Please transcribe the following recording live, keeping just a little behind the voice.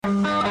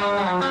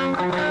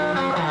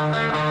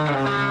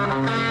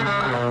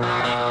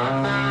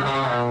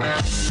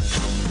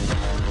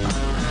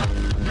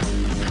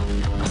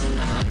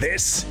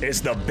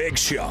is The Big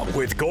Show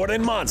with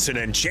Gordon Monson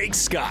and Jake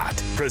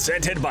Scott,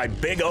 presented by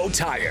Big O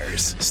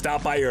Tires.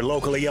 Stop by your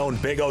locally owned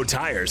Big O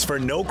Tires for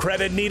no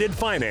credit needed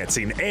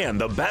financing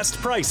and the best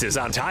prices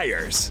on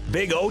tires.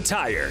 Big O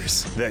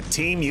Tires, the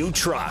team you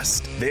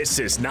trust. This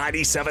is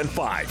 97.5,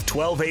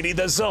 1280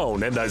 The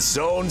Zone and The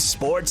Zone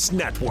Sports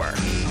Network.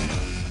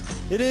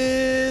 It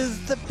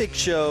is The Big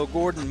Show.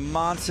 Gordon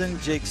Monson,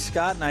 Jake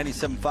Scott,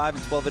 97.5 and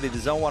 1280 The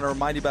Zone. Want to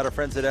remind you about our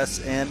friends at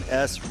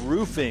SNS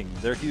Roofing.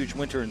 Their huge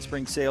winter and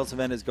spring sales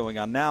event is going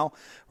on now,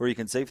 where you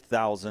can save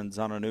thousands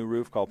on a new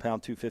roof. Call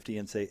pound 250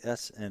 and say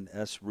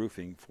SNS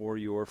Roofing for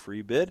your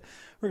free bid.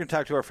 We're going to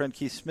talk to our friend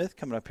Keith Smith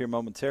coming up here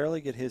momentarily,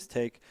 get his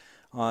take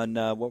on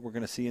what we're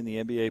going to see in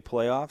the NBA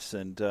playoffs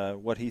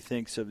and what he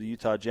thinks of the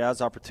Utah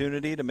Jazz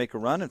opportunity to make a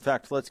run. In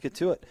fact, let's get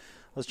to it.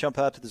 Let's jump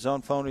out to the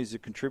Zone phone. He's a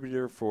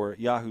contributor for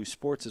Yahoo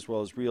Sports as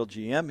well as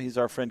RealGM. He's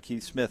our friend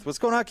Keith Smith. What's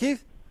going on,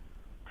 Keith?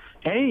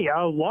 Hey,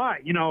 a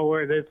lot. You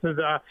know, this is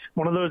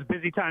one of those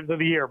busy times of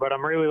the year, but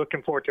I'm really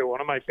looking forward to it.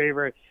 One of my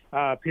favorite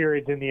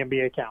periods in the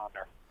NBA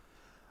calendar.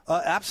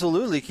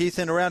 Absolutely, Keith.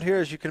 And around here,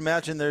 as you can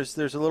imagine, there's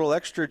a little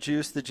extra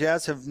juice. The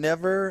Jazz have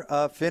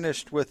never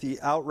finished with the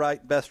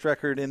outright best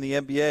record in the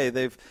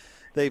NBA.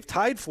 They've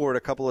tied for it a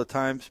couple of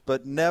times,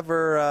 but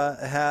never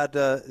had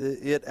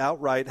it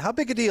outright. How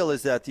big a deal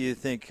is that, do you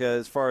think,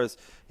 as far as,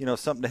 you know,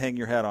 something to hang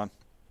your hat on?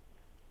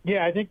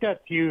 Yeah, I think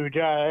that's huge,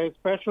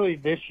 especially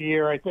this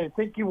year. I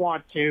think you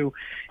want to,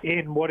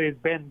 in what has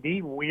been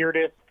the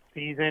weirdest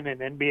season in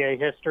NBA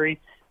history,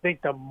 I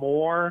think the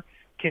more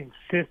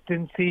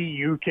consistency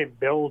you can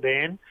build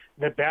in,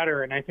 the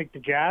better. And I think the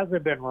Jazz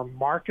have been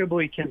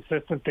remarkably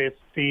consistent this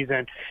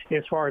season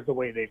as far as the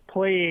way they've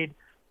played,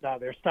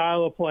 their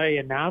style of play,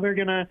 and now they're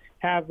going to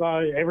have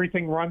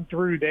everything run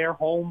through their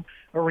home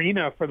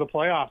arena for the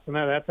playoffs, and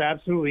that's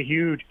absolutely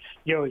huge.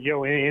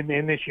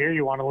 In this year,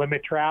 you want to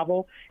limit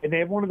travel, and they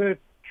have one of the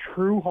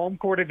true home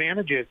court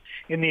advantages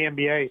in the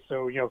NBA,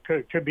 so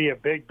could be a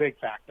big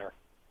factor.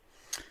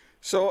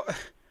 So,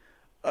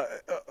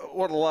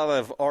 what a lot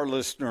of our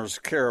listeners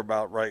care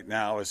about right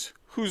now is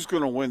who's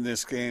going to win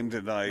this game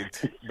tonight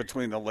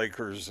between the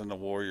Lakers and the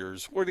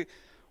Warriors. What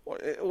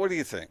do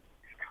you think?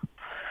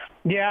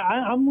 Yeah,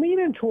 I'm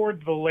leaning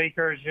towards the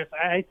Lakers.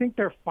 I think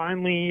they're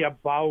finally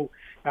about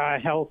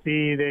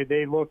healthy.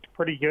 They looked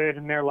pretty good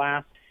in their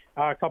last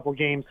couple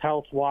games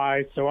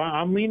health-wise, so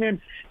I'm leaning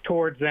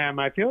towards them.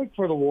 I feel like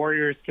for the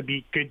Warriors to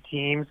be good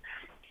teams,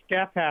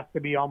 Steph has to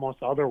be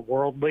almost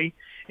otherworldly,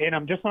 and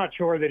I'm just not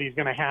sure that he's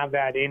going to have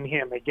that in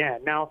him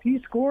again. Now, if he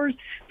scores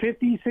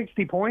 50,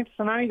 60 points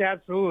tonight,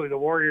 absolutely, the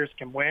Warriors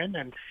can win,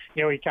 and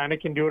he kind of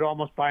can do it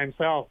almost by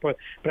himself. But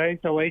I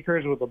think the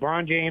Lakers with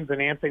LeBron James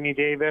and Anthony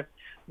Davis,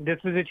 this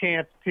is a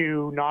chance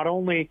to not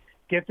only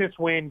get this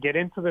win, get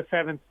into the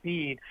 7th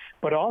seed,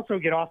 but also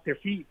get off their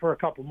feet for a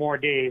couple more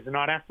days and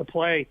not have to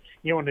play,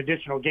 an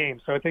additional game.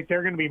 So I think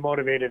they're going to be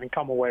motivated and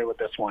come away with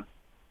this one.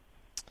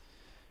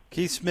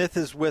 Keith Smith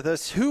is with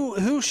us.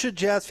 Who should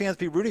Jazz fans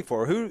be rooting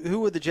for? Who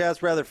would the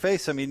Jazz rather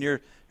face? I mean,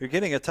 you're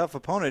getting a tough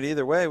opponent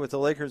either way with the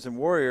Lakers and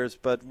Warriors,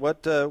 but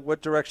what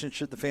direction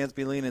should the fans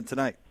be leaning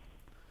tonight?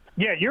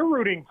 Yeah, you're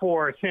rooting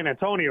for San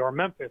Antonio or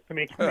Memphis to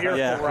make a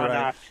miracle run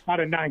out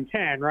of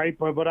 9-10, right?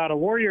 But out of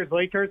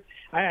Warriors-Lakers,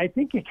 I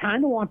think you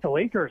kind of want the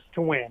Lakers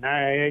to win.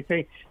 I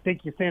think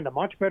you stand a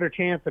much better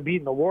chance of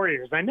beating the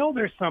Warriors. I know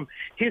there's some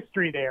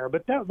history there,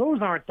 but those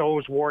aren't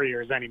those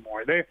Warriors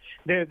anymore.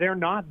 They're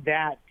not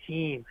that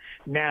team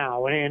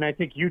now, and I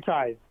think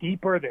Utah is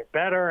deeper. They're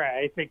better.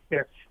 I think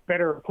they're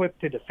better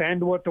equipped to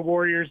defend what the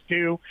Warriors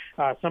do.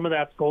 Some of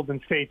that's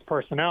Golden State's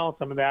personnel.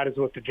 Some of that is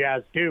what the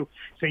Jazz do.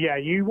 So, yeah,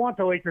 you want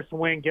the Lakers to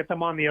win, get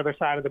them on the other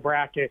side of the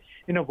bracket,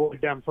 and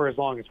avoid them for as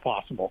long as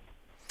possible.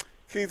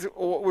 Keith,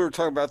 we were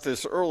talking about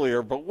this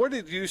earlier, but what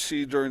did you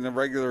see during the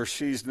regular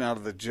season out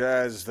of the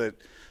Jazz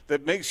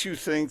that makes you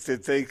think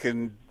that they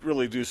can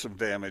really do some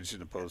damage in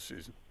the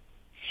postseason?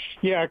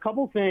 Yeah, a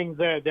couple things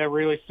that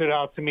really stood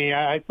out to me.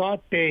 I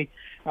thought they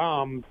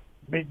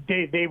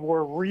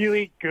were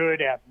really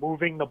good at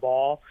moving the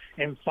ball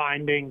and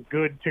finding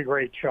good to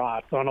great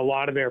shots on a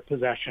lot of their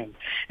possessions.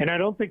 And I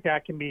don't think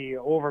that can be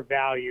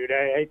overvalued.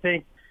 I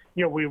think,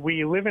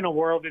 we live in a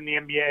world in the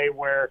NBA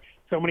where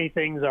so many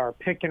things are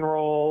pick and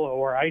roll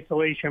or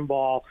isolation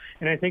ball,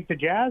 and I think the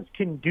Jazz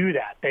can do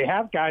that. They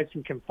have guys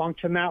who can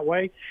function that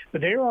way, but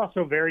they are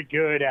also very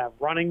good at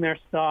running their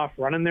stuff,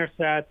 running their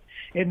sets,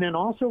 and then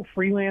also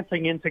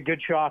freelancing into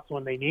good shots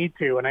when they need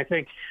to. And I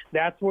think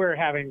that's where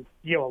having,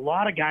 a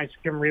lot of guys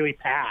who can really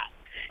pass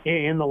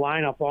in the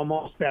lineup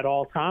almost at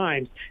all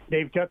times.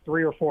 They've got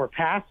 3 or 4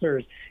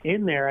 passers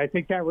in there. I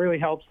think that really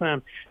helps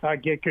them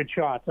get good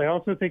shots. I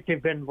also think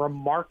they've been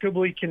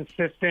remarkably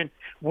consistent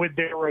with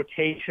their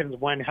rotations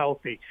when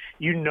healthy.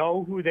 You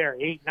know who their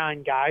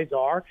 8-9 guys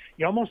are.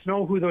 You almost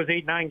know who those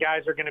 8-9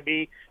 guys are going to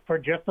be for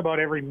just about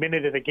every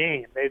minute of the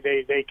game.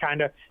 They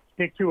kind of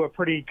stick to a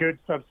pretty good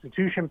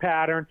substitution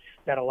pattern.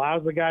 that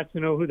allows the guys to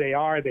know who they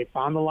are. They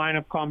found the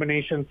lineup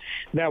combinations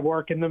that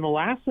work. And then the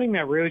last thing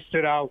that really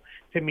stood out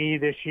to me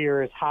this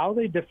year is how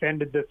they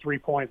defended the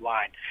three-point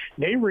line.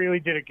 They really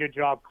did a good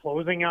job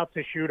closing out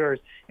the shooters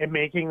and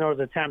making those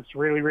attempts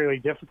really, really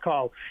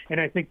difficult. And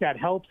I think that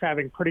helps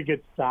having pretty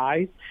good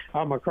size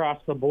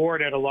across the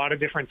board at a lot of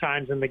different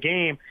times in the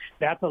game.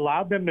 That's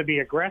allowed them to be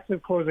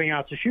aggressive closing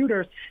out the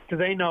shooters because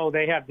they know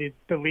they have the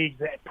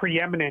league's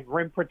preeminent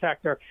rim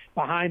protector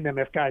behind them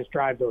if guys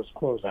drive those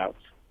closeouts.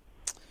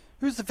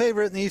 Who's the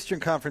favorite in the Eastern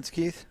Conference,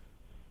 Keith?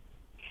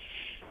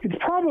 It's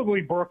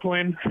probably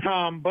Brooklyn,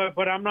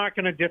 but I'm not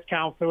going to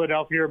discount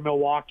Philadelphia or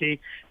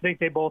Milwaukee. I think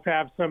they both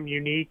have some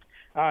unique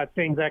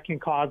things that can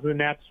cause the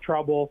Nets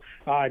trouble.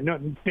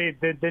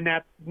 The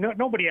Nets,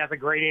 nobody has a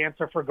great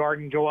answer for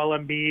guarding Joel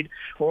Embiid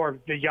or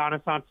the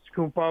Giannis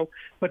Antetokounmpo,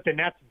 but the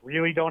Nets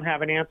really don't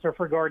have an answer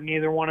for guarding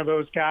either one of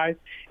those guys.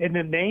 And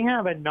then they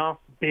have enough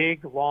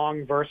big,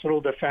 long, versatile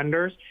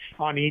defenders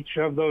on each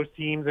of those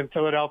teams in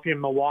Philadelphia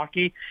and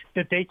Milwaukee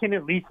that they can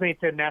at least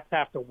make the Nets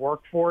have to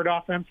work for it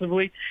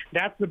offensively.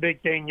 That's the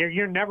big thing.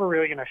 You're never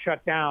really going to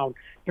shut down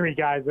three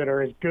guys that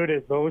are as good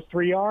as those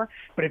three are,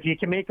 but if you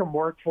can make them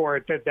work for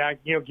it,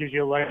 that gives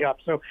you a leg up.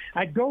 So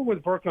I'd go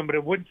with Brooklyn, but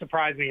it wouldn't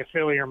surprise me if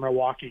Philly or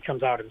Milwaukee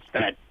comes out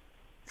instead.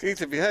 Keith,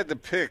 if you had to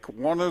pick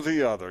one or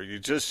the other, you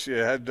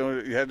had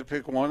to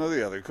pick one or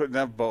the other. You couldn't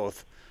have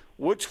both.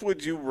 Which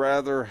would you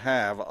rather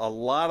have, a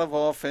lot of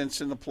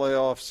offense in the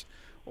playoffs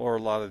or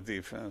a lot of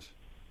defense?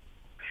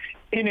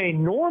 In a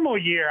normal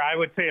year, I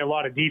would say a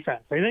lot of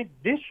defense. I think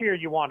this year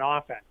you want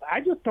offense.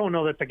 I just don't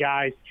know that the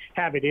guys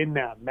have it in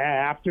them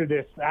after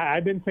this.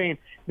 I've been saying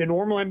the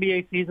normal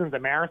NBA season's a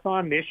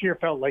marathon. This year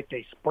felt like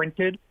they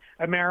sprinted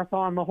a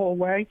marathon the whole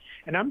way,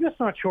 and I'm just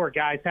not sure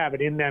guys have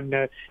it in them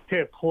to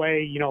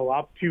play,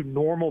 up to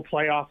normal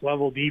playoff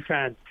level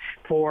defense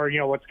for,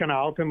 what's going to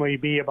ultimately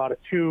be about a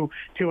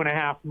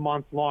 2.5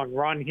 month long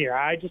run here.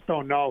 I just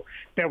don't know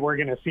that we're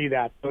going to see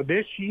that. So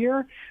this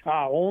year,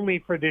 only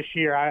for this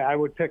year, I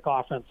would pick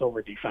offense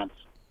over defense.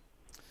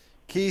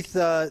 Keith,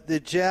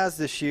 the Jazz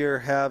this year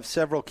have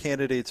several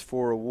candidates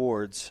for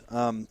awards.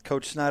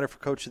 Coach Snyder for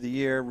Coach of the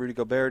Year, Rudy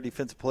Gobert,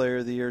 Defensive Player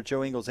of the Year,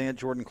 Joe Ingles and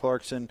Jordan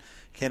Clarkson,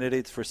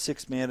 candidates for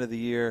Sixth Man of the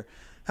Year.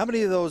 How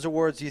many of those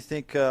awards do you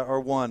think are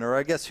won? Or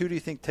I guess who do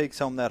you think takes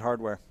home that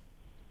hardware?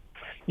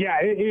 Yeah,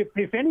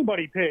 if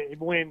anybody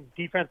wins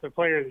Defensive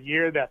Player of the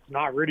Year that's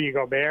not Rudy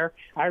Gobert,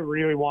 I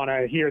really want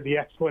to hear the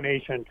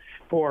explanation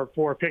for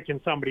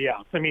picking somebody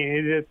else. I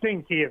mean, the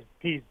things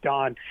he's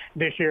done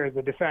this year as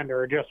a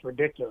defender are just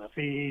ridiculous.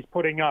 He's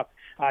putting up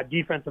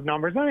defensive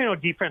numbers. I know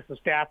defensive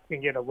stats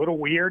can get a little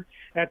weird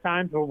at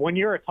times, but when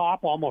you're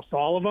atop almost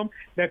all of them,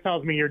 that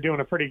tells me you're doing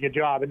a pretty good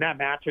job, and that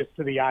matches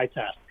to the eye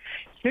test.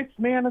 Sixth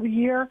Man of the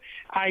Year,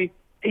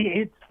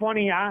 it's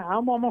funny.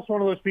 I'm almost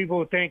one of those people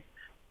who think,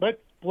 let's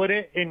split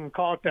it and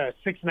call it the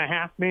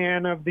 6.5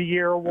 Man of the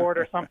Year award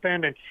or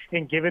something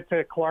and give it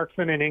to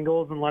Clarkson and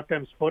Ingles and let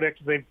them split it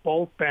because they've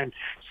both been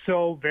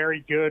so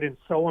very good and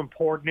so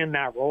important in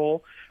that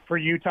role for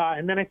Utah.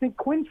 And then I think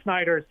Quinn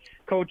Snyder's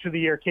Coach of the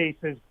Year case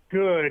is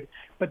good,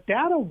 but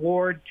that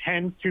award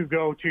tends to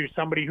go to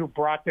somebody who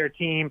brought their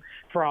team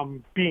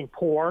from being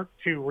poor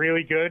to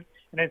really good.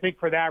 And I think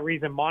for that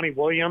reason, Monty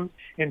Williams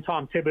and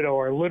Tom Thibodeau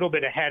are a little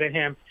bit ahead of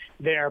him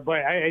there.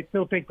 But I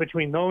still think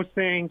between those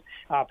things,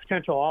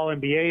 potential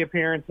All-NBA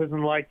appearances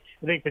and I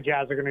think the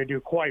Jazz are going to do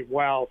quite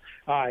well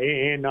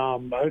in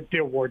the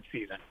award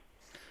season.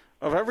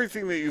 Of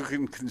everything that you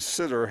can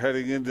consider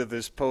heading into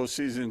this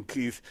postseason,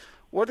 Keith,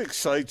 what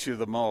excites you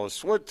the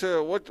most? What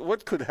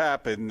could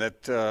happen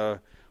that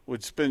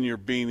would spin your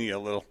beanie a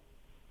little?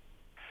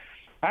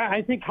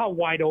 I think how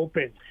wide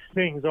open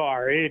things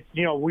are.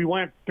 We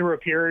went through a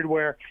period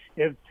where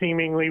it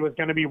seemingly was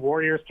going to be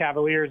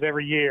Warriors-Cavaliers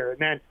every year. And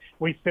then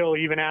we still,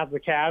 even as the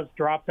Cavs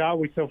dropped out,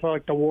 we still felt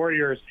like the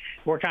Warriors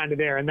were kind of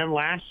there. And then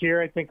last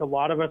year, I think a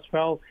lot of us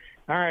felt,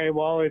 all right,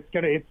 well, it's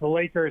the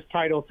Lakers'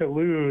 title to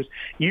lose.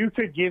 You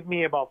could give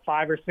me about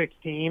 5 or 6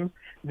 teams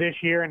this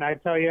year, and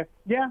I'd tell you,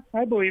 yeah,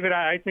 I believe it.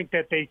 I think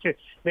that they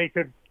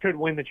could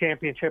win the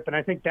championship. And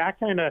I think that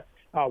kind of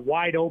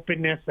wide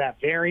openness, that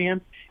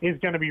variance, is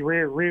going to be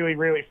really,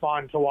 really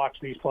fun to watch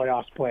these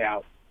playoffs play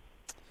out.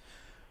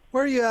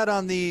 Where are you at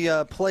on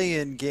the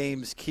play-in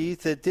games,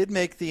 Keith? It did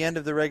make the end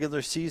of the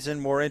regular season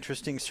more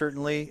interesting,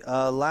 certainly.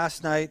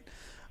 Last night,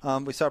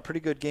 we saw a pretty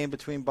good game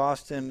between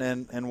Boston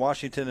and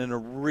Washington and a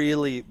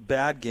really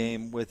bad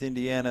game with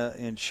Indiana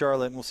and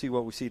Charlotte, and we'll see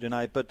what we see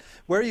tonight. But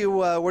where do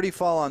you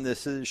fall on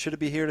this? Should it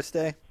be here to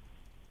stay?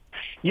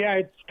 Yeah,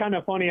 it's kind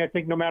of funny. I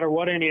think no matter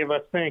what any of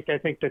us think, I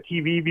think the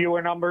TV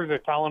viewer numbers are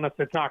telling us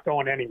it's not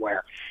going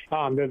anywhere.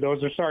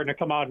 Those are starting to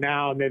come out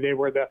now, and they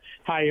were the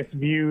highest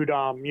viewed,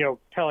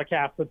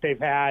 telecast that they've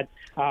had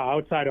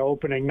outside of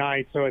opening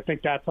night. So I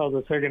think that tells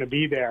us they're going to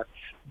be there.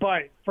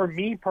 But for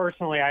me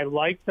personally, I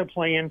like the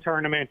play-in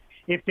tournament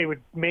if they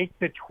would make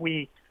the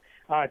tweak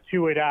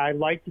to it. I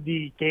liked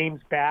the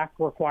games back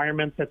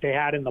requirements that they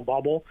had in the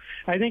bubble.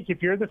 I think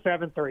if you're the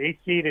 7th or 8th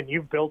seed and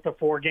you've built a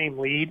 4-game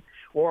lead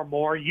or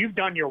more, you've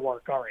done your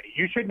work already.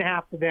 You shouldn't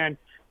have to then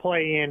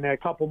play in a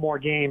couple more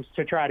games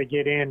to try to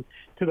get in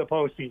to the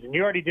postseason.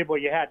 You already did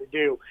what you had to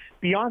do.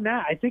 Beyond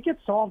that, I think it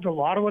solved a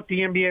lot of what the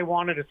NBA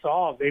wanted to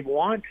solve. They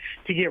want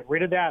to get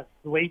rid of that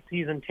late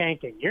season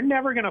tanking. You're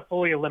never going to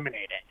fully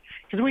eliminate it.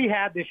 Because we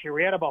had this year,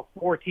 we had about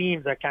 4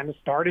 teams that kind of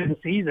started the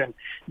season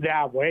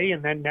that way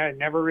and then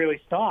never really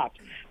stopped.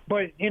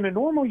 But in a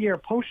normal year,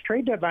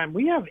 post-trade deadline,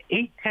 we have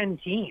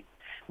 8-10 teams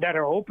that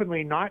are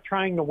openly not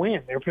trying to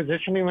win. They're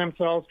positioning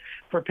themselves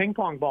for ping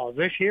pong balls.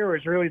 This year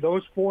is really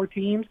those 4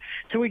 teams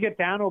till we get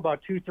down to about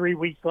 2-3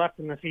 weeks left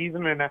in the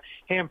season and a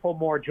handful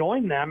more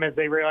join them as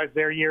they realize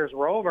their years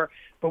were over.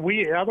 But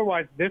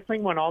otherwise, this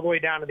thing went all the way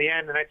down to the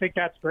end, and I think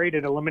that's great.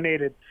 It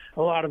eliminated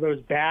a lot of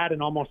those bad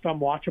and almost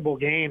unwatchable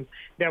games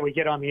that we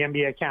get on the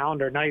NBA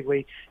calendar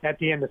nightly at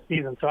the end of the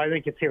season. So I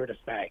think it's here to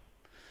stay.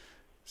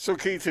 So,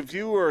 Keith, if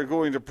you were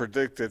going to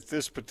predict at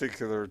this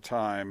particular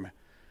time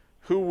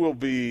who will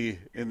be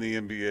in the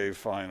NBA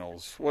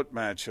Finals, what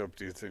matchup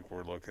do you think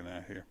we're looking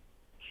at here?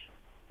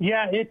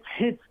 Yeah,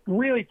 it's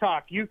really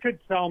tough. You could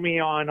sell me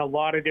on a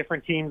lot of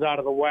different teams out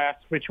of the West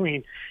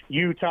between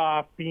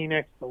Utah,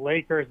 Phoenix, the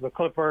Lakers, the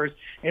Clippers,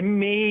 and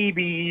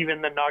maybe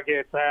even the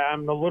Nuggets.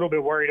 I'm a little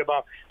bit worried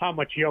about how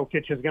much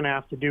Jokic is going to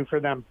have to do for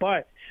them.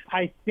 But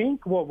I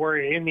think what we're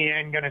in the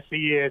end going to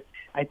see is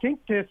I think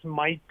this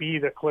might be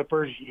the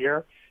Clippers'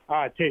 year.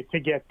 To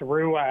get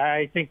through.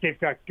 I think they've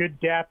got good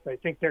depth. I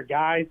think their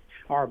guys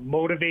are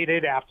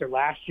motivated after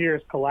last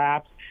year's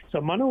collapse. So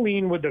I'm going to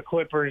lean with the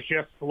Clippers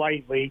just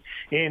slightly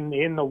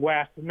in the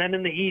West. And then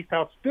in the East,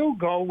 I'll still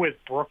go with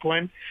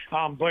Brooklyn.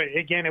 But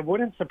again, it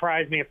wouldn't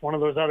surprise me if one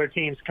of those other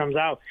teams comes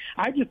out.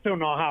 I just don't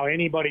know how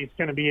anybody's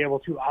going to be able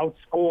to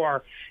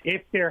outscore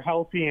if they're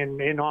healthy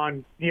and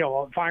on,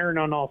 firing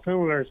on all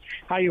cylinders,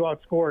 how you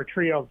outscore a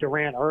trio of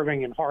Durant,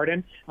 Irving, and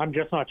Harden. I'm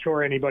just not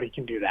sure anybody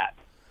can do that.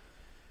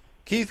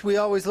 Keith, we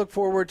always look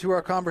forward to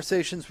our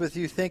conversations with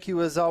you. Thank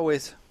you as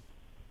always.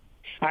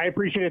 I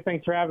appreciate it.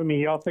 Thanks for having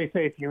me. Y'all stay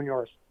safe, you and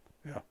yours.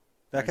 Yeah.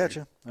 Back at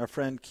you. Our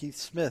friend Keith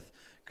Smith,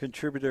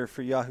 contributor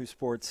for Yahoo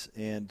Sports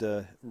and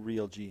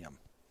RealGM.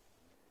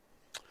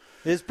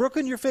 Is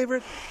Brooklyn your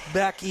favorite?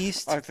 Back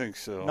east? I think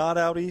so. Not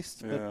out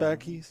east, yeah, but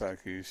back east?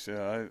 Back east,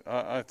 yeah.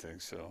 I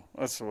think so.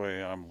 That's the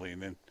way I'm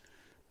leaning.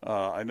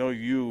 I know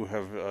you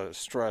have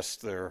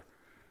stressed their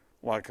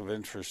lack of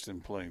interest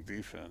in playing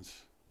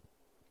defense.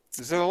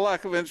 Is it a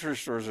lack of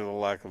interest or is it a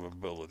lack of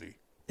ability?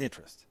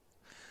 Interest.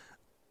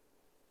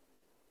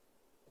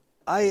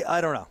 I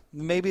don't know.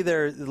 Maybe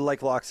they're,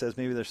 like Locke says,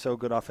 maybe they're so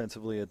good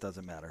offensively it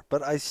doesn't matter.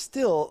 But I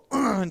still,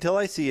 until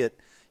I see it,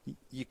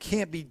 you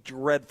can't be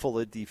dreadful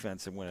at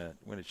defense and win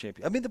a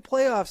champion. I mean, the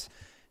playoffs,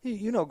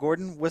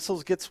 Gordon,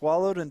 whistles get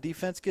swallowed and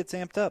defense gets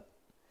amped up.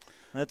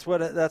 That's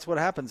what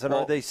happens. And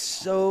are they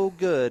so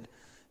good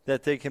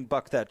that they can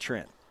buck that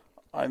trend?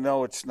 I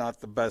know it's not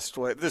the best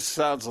way. This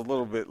sounds a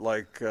little bit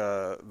like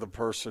the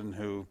person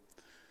who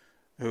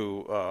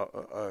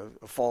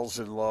falls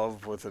in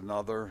love with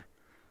another,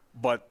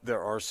 but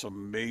there are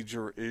some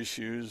major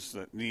issues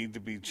that need to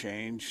be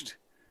changed,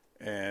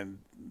 and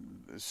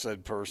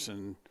said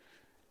person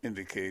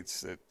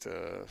indicates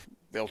that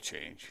they'll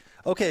change.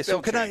 Okay,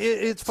 so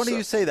it's funny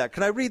you say that.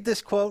 Can I read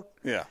this quote?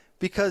 Yeah.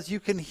 Because you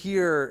can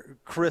hear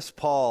Chris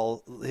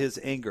Paul, his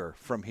anger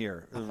from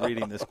here,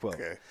 reading this quote.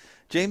 Okay.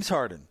 James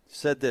Harden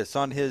said this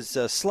on his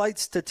slight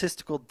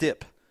statistical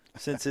dip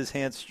since his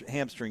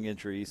hamstring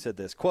injury. He said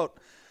this, quote,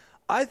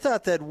 "I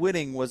thought that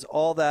winning was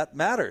all that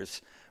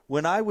matters.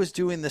 When I was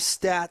doing the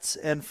stats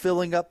and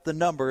filling up the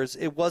numbers,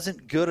 it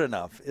wasn't good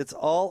enough. It's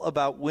all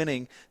about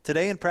winning.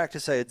 Today in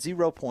practice, I had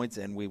 0 points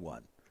and we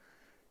won."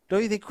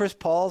 Don't you think Chris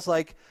Paul's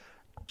like,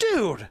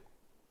 dude,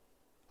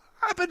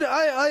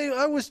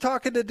 I was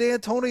talking to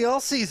D'Antoni all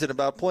season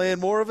about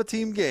playing more of a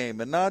team game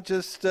and not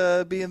just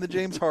being the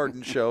James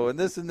Harden show and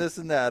this and this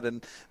and that.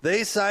 And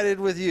they sided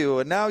with you.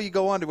 And now you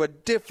go on to a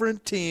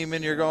different team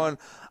and you're going,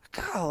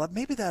 God,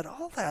 maybe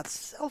all that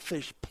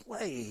selfish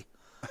play,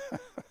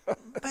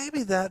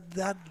 maybe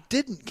that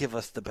didn't give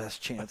us the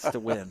best chance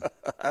to win.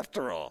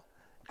 After all.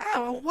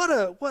 Oh,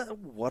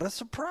 what a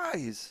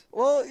surprise.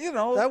 Well,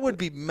 that would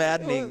be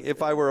maddening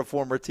if I were a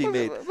former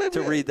teammate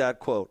to read that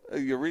quote. A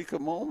eureka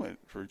moment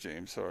for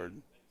James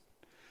Harden.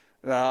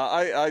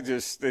 I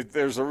just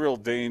there's a real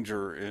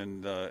danger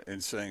in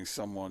saying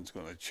someone's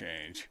going to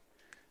change.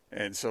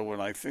 And so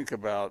when I think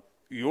about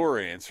your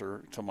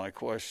answer to my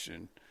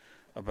question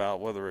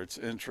about whether it's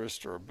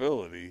interest or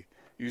ability,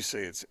 you say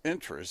it's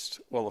interest.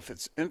 Well, if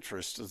it's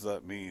interest, does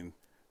that mean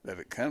that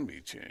it can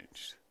be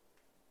changed?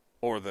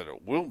 Or that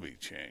it will be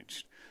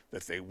changed,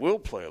 that they will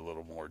play a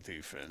little more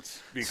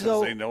defense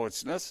because they know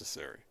it's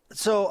necessary.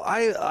 So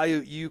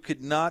you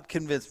could not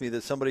convince me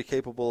that somebody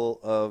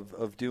capable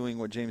of doing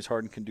what James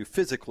Harden can do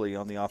physically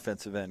on the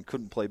offensive end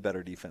couldn't play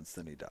better defense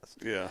than he does.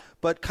 Yeah.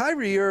 But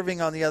Kyrie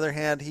Irving, on the other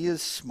hand, he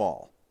is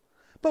small.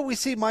 But we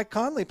see Mike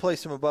Conley play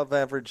some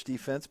above-average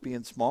defense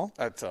being small.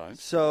 At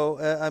times. So,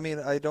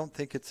 I don't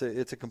think it's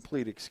a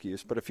complete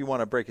excuse. But if you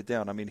want to break it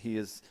down, he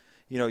is –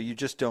 you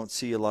just don't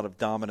see a lot of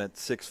dominant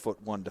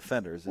 6'1"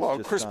 defenders.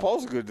 Chris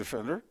Paul's a good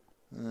defender.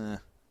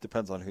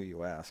 Depends on who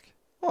you ask.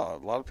 Well,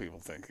 a lot of people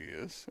think he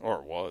is,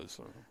 or was.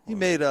 He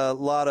made a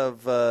lot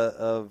of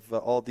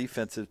all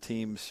defensive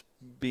teams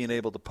being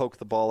able to poke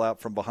the ball out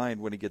from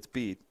behind when he gets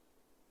beat.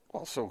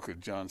 Well, so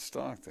could John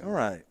Stockton. All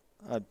right.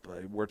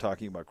 We're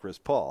talking about Chris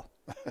Paul.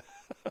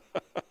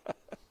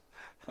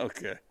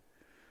 Okay.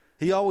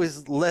 He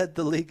always led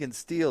the league in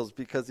steals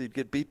because he'd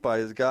get beat by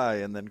his guy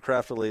and then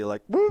craftily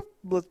like, whoop,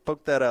 let's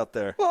poke that out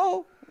there.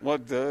 Well,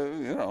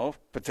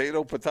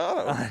 potato.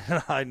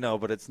 I know,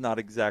 but it's not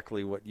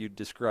exactly what you'd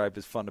describe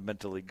as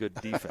fundamentally good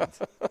defense.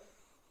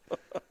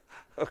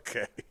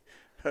 Okay.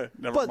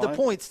 Never but mind. the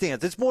point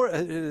stands. It's more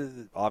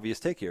obvious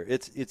take here.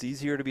 It's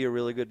easier to be a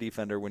really good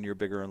defender when you're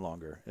bigger and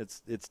longer.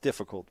 It's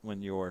difficult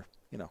when you're,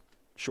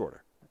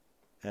 shorter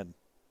and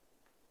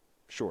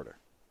shorter.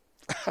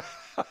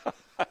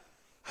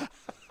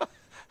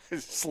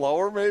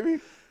 Slower, maybe?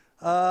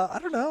 I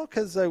don't know,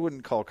 because I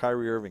wouldn't call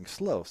Kyrie Irving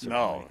slow. Certainly.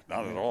 No,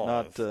 not at all.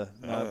 Not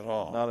at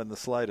all. Not in the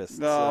slightest.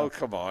 No,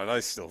 come on. I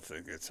still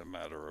think it's a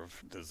matter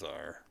of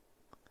desire.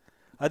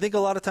 I think a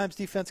lot of times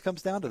defense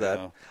comes down to that.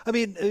 Yeah. I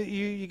mean,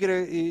 you get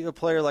a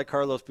player like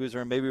Carlos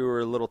Boozer, and maybe we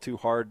were a little too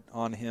hard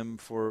on him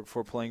for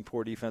playing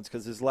poor defense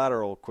because his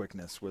lateral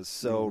quickness was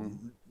so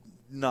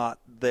not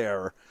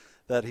there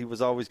that he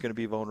was always going to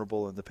be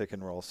vulnerable in the pick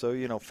and roll.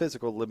 So,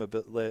 physical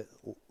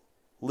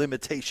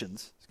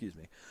limitations,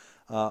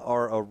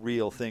 are a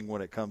real thing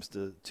when it comes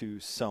to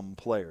some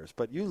players.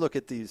 But you look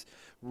at these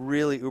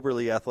really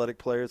uberly athletic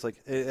players,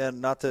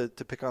 and not to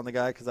pick on the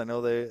guy because I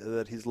know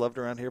that he's loved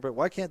around here, but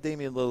why can't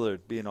Damian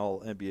Lillard be an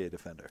all-NBA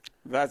defender?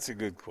 That's a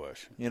good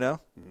question.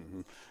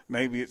 Mm-hmm.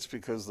 Maybe it's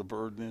because the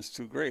burden is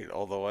too great,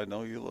 although I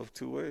know you love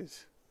two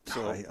ways.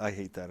 So I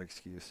hate that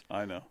excuse.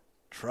 I know.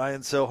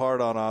 Trying so hard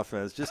on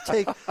offense. Just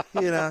take,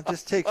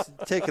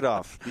 take it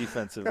off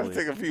defensively. Gotta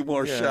take a few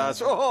more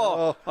shots.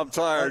 Oh, I'm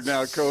tired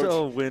now, Coach.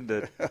 So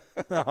winded.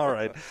 All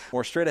right.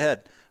 More straight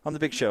ahead on The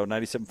Big Show,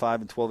 97.5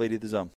 and 1280 The Zone.